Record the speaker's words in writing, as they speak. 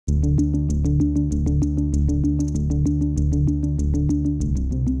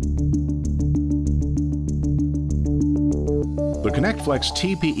ConnectFlex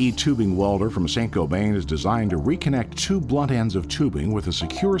TPE tubing welder from Saint-Gobain is designed to reconnect two blunt ends of tubing with a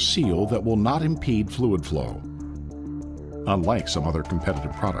secure seal that will not impede fluid flow. Unlike some other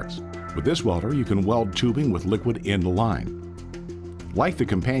competitive products, with this welder you can weld tubing with liquid in the line. Like the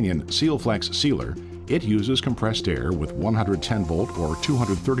companion SealFlex sealer, it uses compressed air with 110 volt or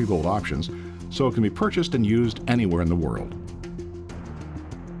 230 volt options, so it can be purchased and used anywhere in the world.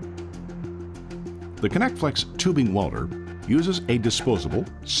 The ConnectFlex tubing welder uses a disposable,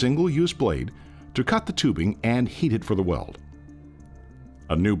 single-use blade to cut the tubing and heat it for the weld.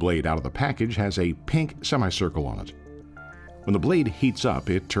 A new blade out of the package has a pink semicircle on it. When the blade heats up,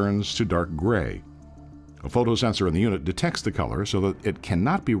 it turns to dark gray. A photosensor in the unit detects the color so that it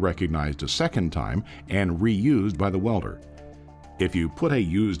cannot be recognized a second time and reused by the welder. If you put a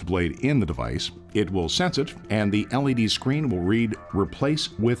used blade in the device, it will sense it and the LED screen will read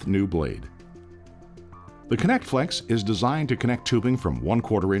 "Replace with new blade." The ConnectFlex is designed to connect tubing from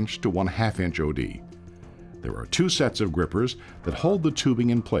 1/4 inch to 1/2 inch OD. There are two sets of grippers that hold the tubing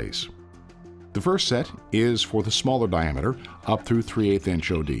in place. The first set is for the smaller diameter up through 3/8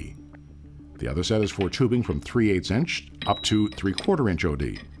 inch OD. The other set is for tubing from 3/8 inch up to 3/4 inch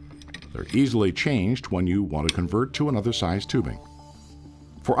OD. They're easily changed when you want to convert to another size tubing.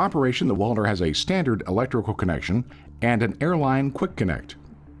 For operation, the welder has a standard electrical connection and an Airline Quick Connect.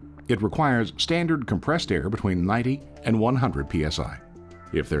 It requires standard compressed air between 90 and 100 psi.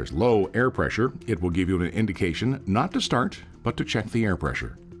 If there's low air pressure, it will give you an indication not to start, but to check the air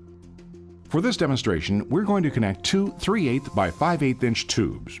pressure. For this demonstration, we're going to connect two 3/8 by 5/8 inch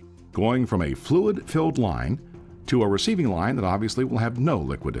tubes, going from a fluid-filled line to a receiving line that obviously will have no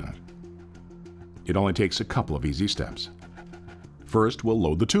liquid in it. It only takes a couple of easy steps. First, we'll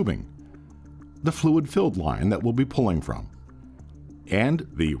load the tubing, the fluid-filled line that we'll be pulling from, and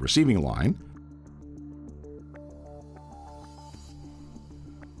the receiving line.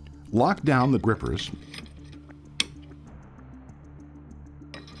 Lock down the grippers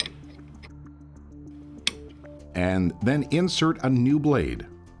and then insert a new blade.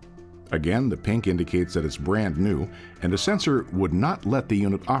 Again, the pink indicates that it's brand new, and the sensor would not let the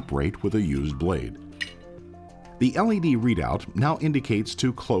unit operate with a used blade. The LED readout now indicates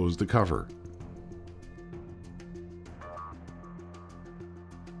to close the cover.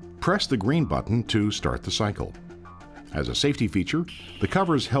 Press the green button to start the cycle. As a safety feature, the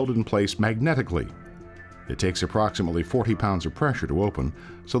cover is held in place magnetically. It takes approximately 40 pounds of pressure to open,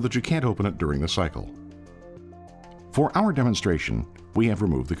 so that you can't open it during the cycle. For our demonstration, we have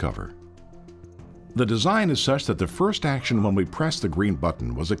removed the cover. The design is such that the first action when we press the green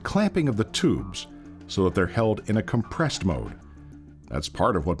button was a clamping of the tubes so that they're held in a compressed mode. That's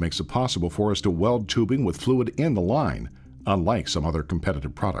part of what makes it possible for us to weld tubing with fluid in the line, unlike some other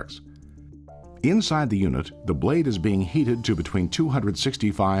competitive products. Inside the unit, the blade is being heated to between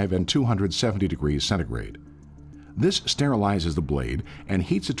 265 and 270 degrees centigrade. This sterilizes the blade and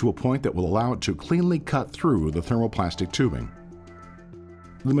heats it to a point that will allow it to cleanly cut through the thermoplastic tubing.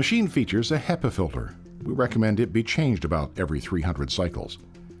 The machine features a HEPA filter. We recommend it be changed about every 300 cycles.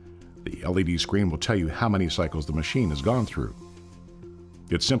 The LED screen will tell you how many cycles the machine has gone through.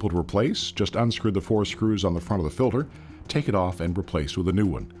 It's simple to replace. Just unscrew the 4 screws on the front of the filter, take it off, and replace with a new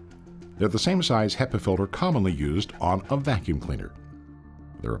one. They're the same size HEPA filter commonly used on a vacuum cleaner.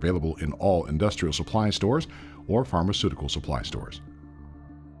 They're available in all industrial supply stores or pharmaceutical supply stores.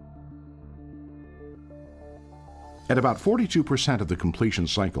 At about 42% of the completion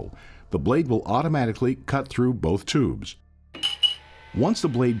cycle, the blade will automatically cut through both tubes. Once the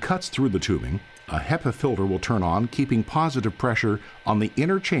blade cuts through the tubing, a HEPA filter will turn on, keeping positive pressure on the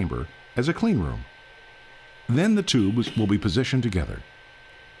inner chamber as a clean room. Then the tubes will be positioned together.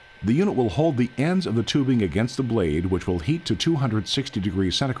 The unit will hold the ends of the tubing against the blade, which will heat to 260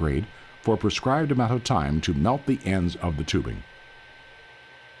 degrees centigrade for a prescribed amount of time to melt the ends of the tubing.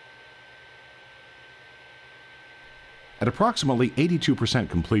 At approximately 82%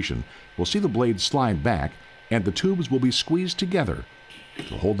 completion, we'll see the blade slide back and the tubes will be squeezed together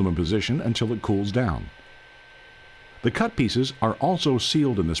to hold them in position until it cools down. The cut pieces are also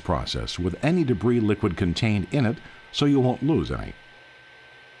sealed in this process with any debris liquid contained in it, so you won't lose any.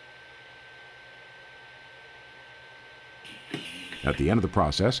 At the end of the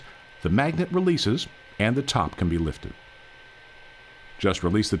process, the magnet releases and the top can be lifted. Just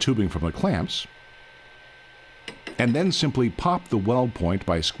release the tubing from the clamps and then simply pop the weld point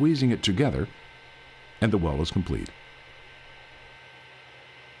by squeezing it together, and the weld is complete.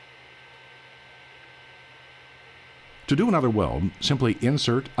 To do another weld, simply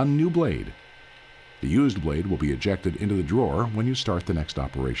insert a new blade. The used blade will be ejected into the drawer when you start the next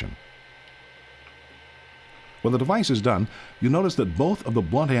operation. When the device is done, you'll notice that both of the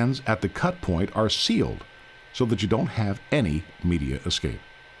blunt ends at the cut point are sealed so that you don't have any media escape.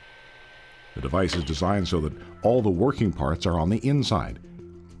 The device is designed so that all the working parts are on the inside.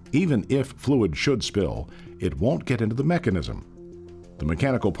 Even if fluid should spill, it won't get into the mechanism. The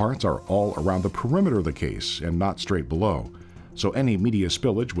mechanical parts are all around the perimeter of the case and not straight below, so any media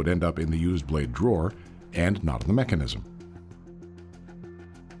spillage would end up in the used blade drawer and not in the mechanism.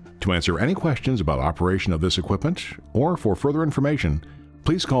 To answer any questions about operation of this equipment, or for further information,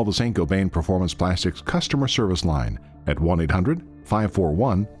 please call the St. Gobain Performance Plastics customer service line at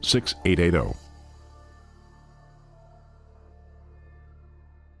 1-800-541-6880.